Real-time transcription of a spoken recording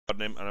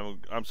on him, and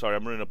I'm sorry,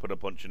 I'm running up and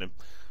punching him.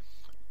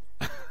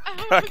 Oh,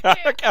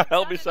 I can't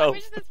help myself. I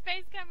wish the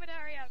space cam would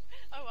hurry up.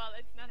 Oh well,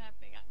 it's not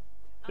happening.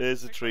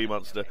 There's the tree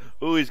monster.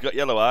 Ooh, he's got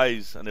yellow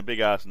eyes and a big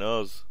ass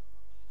nose.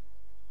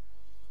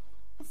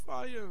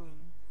 Fire.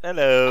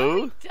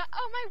 Hello.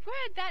 Oh my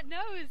word, that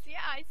nose. Yeah,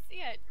 I see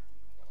it.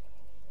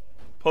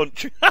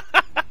 Punch.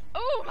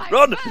 Oh my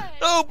Run! word.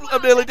 Oh, Wow,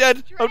 I'm nearly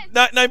dead.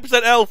 that's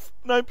 9% health.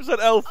 9%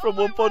 health from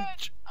one word.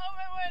 punch. Oh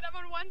my word, I'm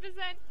on 1%.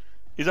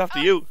 He's after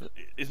you.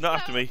 He's not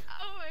after me.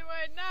 Oh my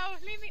word, no,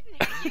 leave me.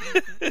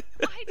 You.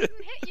 I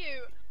didn't hit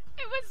you.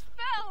 It was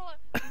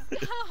Phil.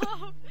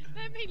 Stop.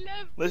 Let me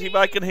live. Let's see if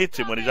I can hit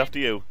him when he's after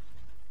you.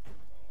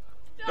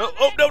 Stop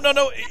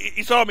No.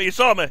 He saw me.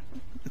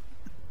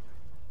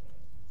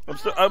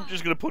 I'm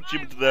just going to punch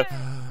him to death.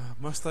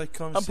 Must I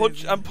come?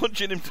 I'm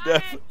punching him to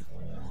death.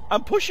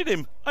 I'm pushing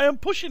him. I am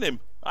pushing him.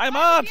 I'm Why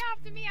hard. was he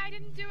after me? I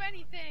didn't do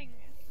anything.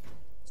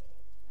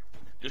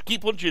 Just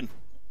keep punching.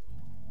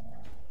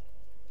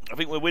 I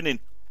think we're winning.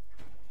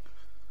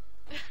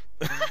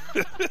 Why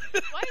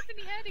isn't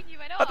he hurting you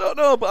at all? I don't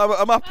know, but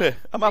I'm happy.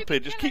 I'm You happy.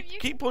 can Just kill him, keep you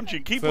keep can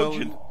punching. Keep Phil,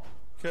 punching.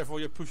 Careful,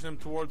 you're pushing him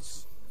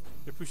towards.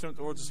 You're pushing him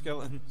towards the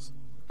skeletons.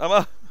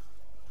 I'm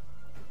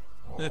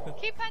Keep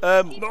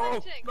punching, keep No,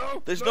 punching.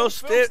 no. There's no, no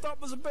Phil, stop!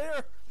 There's a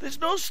bear. There's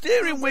no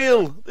steering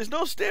wheel. There's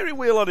no steering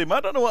wheel on him. I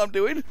don't know what I'm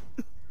doing.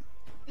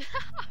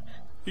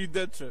 He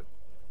dead trip.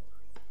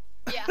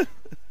 Yeah.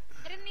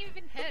 I didn't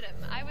even hit him.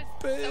 I was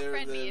so Bear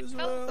friendly. It as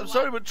felt well. so I'm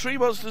sorry, long. but tree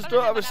monsters Follow don't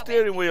him have a on that way.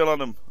 steering wheel on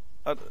them.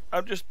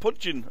 I'm just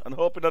punching and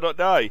hoping I don't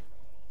die.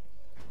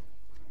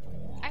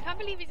 I can't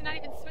believe he's not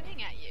even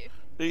swinging at you.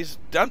 He's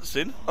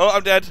dancing. Oh,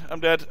 I'm dead. I'm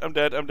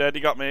dead. He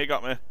got me.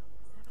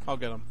 I'll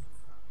get him.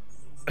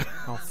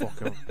 I'll fuck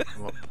him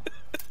up.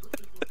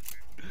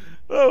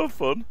 Oh,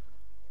 fun.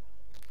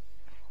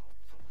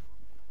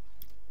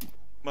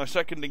 My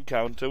second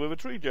encounter with a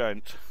tree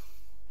giant.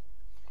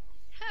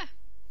 Huh.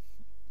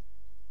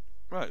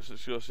 Right, so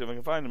let's go see if I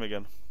can find him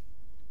again.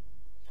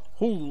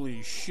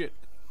 Holy shit!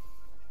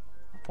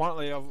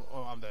 Apparently,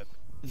 I'm dead.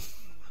 Is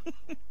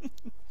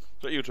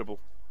that you, Triple?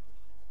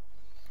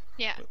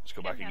 Yeah. Let's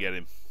go back and get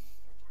him.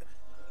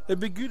 It'd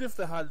be good if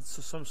they had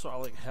some sort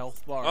of like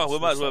health bar. Oh, we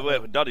might as well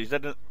wait for Daddy's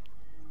dead.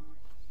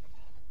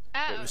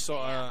 Oh, We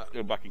sort yeah.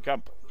 Go back in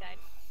camp.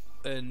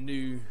 Died. a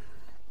new.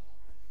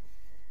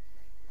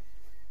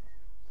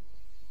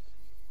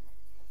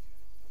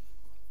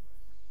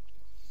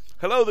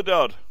 Hello, the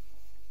Dodd.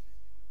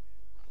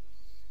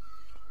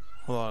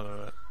 Hold on a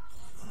minute.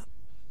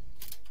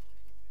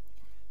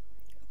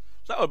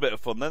 That was a bit of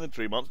fun then, the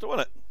tree monster,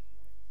 wasn't it?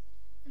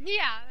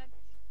 Yeah, that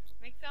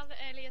makes all the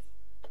earliest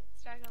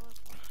struggles.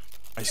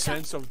 I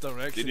sense of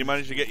direction. Did you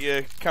manage to get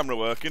your camera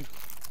working?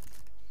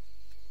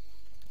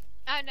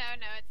 Oh, no,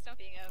 it's not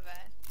being over.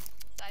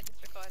 So I just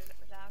recorded it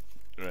without.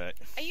 Right.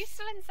 Are you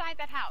still inside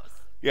that house?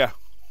 Yeah.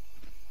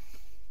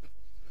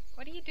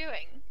 What are you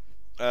doing?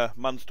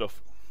 Man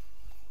stuff.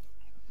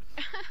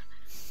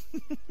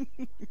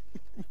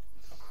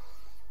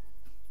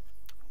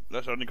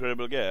 That's on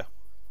Incredible Gear.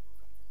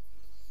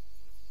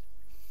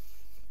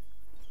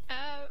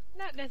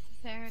 Not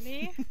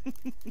necessarily.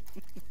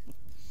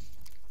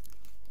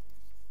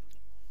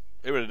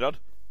 You ready, Dodd?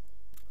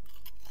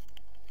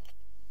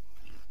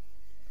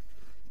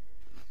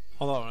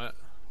 Hold on a minute.